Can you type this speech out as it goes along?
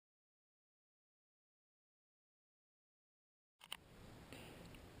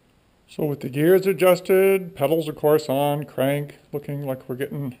So with the gears adjusted, pedals of course on, crank, looking like we're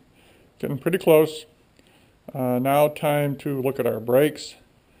getting pretty close. Now time to look at our brakes.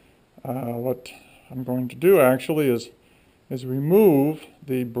 What I'm going to do actually is remove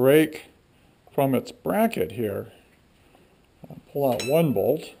the brake from its bracket here. Pull out one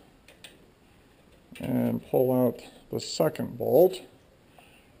bolt and pull out the second bolt.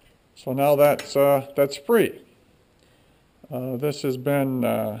 So now that's free. This has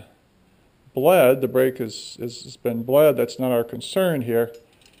been bled. The brake has been bled. That's not our concern here.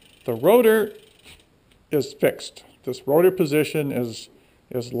 The rotor is fixed. This rotor position is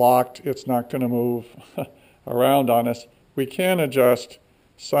locked. It's not going to move around on us. We can adjust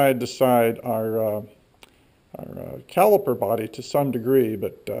side to side our caliper body to some degree,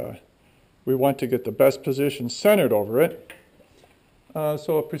 but we want to get the best position centered over it.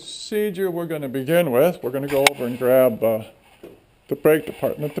 So a procedure we're going to begin with, we're going to go over and grab the brake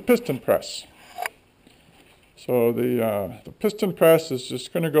department, the piston press. So the piston press is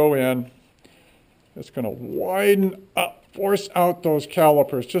just going to go in. It's going to widen up, force out those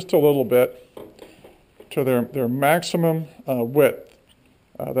calipers just a little bit to their maximum width.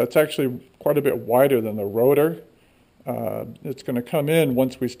 That's actually quite a bit wider than the rotor. It's going to come in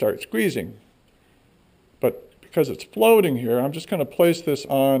once we start squeezing. But because it's floating here, I'm just going to place this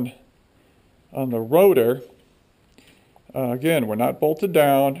on the rotor. Again, we're not bolted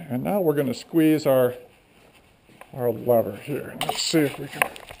down, and now we're going to squeeze our lever here. Let's see if we can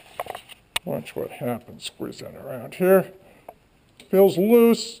watch what happens. Squeeze that around here. Feels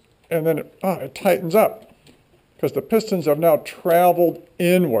loose, and then it tightens up because the pistons have now traveled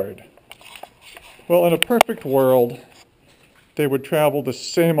inward. Well, in a perfect world, they would travel the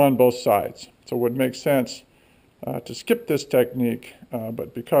same on both sides. So it would make sense to skip this technique,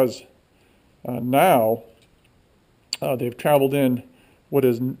 but because now they've traveled in what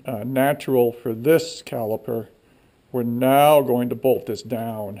is natural for this caliper, we're now going to bolt this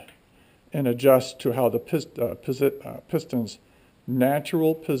down and adjust to how the piston's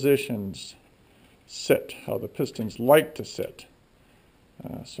natural positions sit, how the pistons like to sit.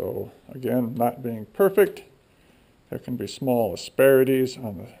 So again, not being perfect, there can be small asperities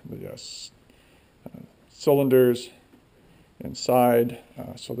on the cylinders inside,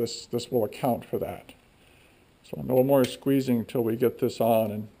 so this will account for that. So no more squeezing until we get this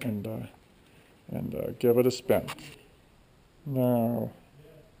on and give it a spin. Now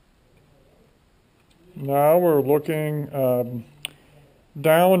we're looking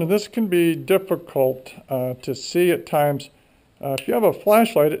down, and this can be difficult to see at times. If you have a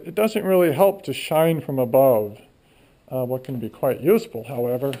flashlight, it doesn't really help to shine from above. What can be quite useful,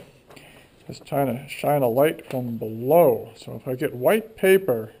 however, is trying to shine a light from below. So if I get white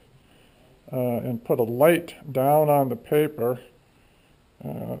paper and put a light down on the paper,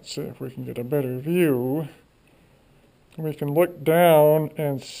 let's see if we can get a better view. We can look down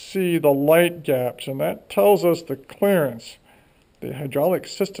and see the light gaps, and that tells us the clearance. The hydraulic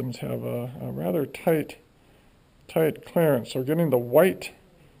systems have a rather tight clearance. So getting the white,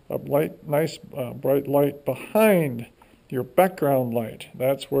 nice bright light behind your background light,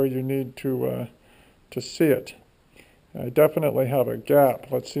 that's where you need to see it. I definitely have a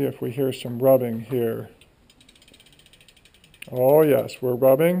gap. Let's see if we hear some rubbing here. Oh yes, we're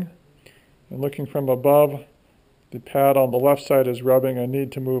rubbing. And looking from above, the pad on the left side is rubbing. I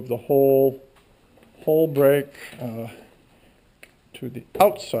need to move the whole brake to the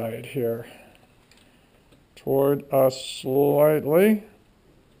outside here, toward us slightly.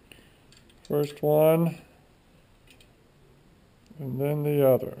 First one, and then the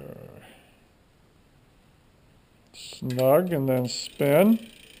other. Snug and then spin.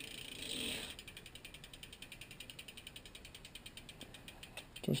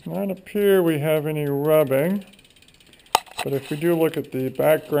 Does not appear we have any rubbing, but if we do look at the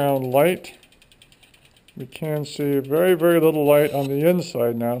background light, we can see very, very little light on the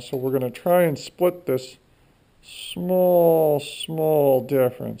inside now, so we're going to try and split this small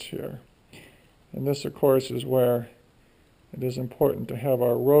difference here. And this, of course, is where it is important to have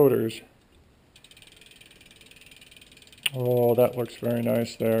our rotors. Oh, that looks very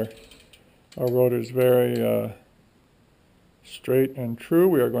nice there. Our rotor's very straight and true.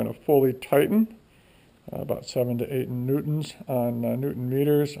 We are going to fully tighten, about 7 to 8 newtons on Newton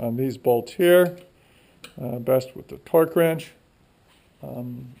meters on these bolts here. Best with the torque wrench.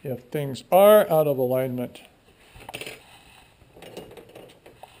 If things are out of alignment,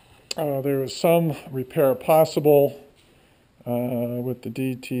 there is some repair possible with the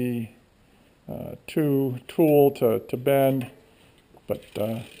DT2 tool to bend, but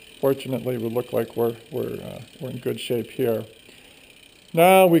fortunately we look like we're in good shape here.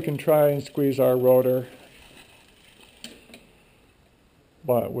 Now we can try and squeeze our rotor,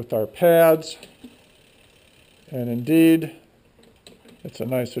 but with our pads. And indeed, it's a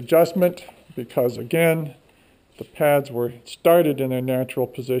nice adjustment because, again, the pads were started in their natural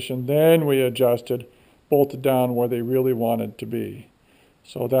position, then we adjusted, bolted down where they really wanted to be.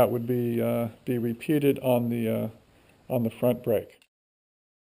 So that would be repeated on the front brake.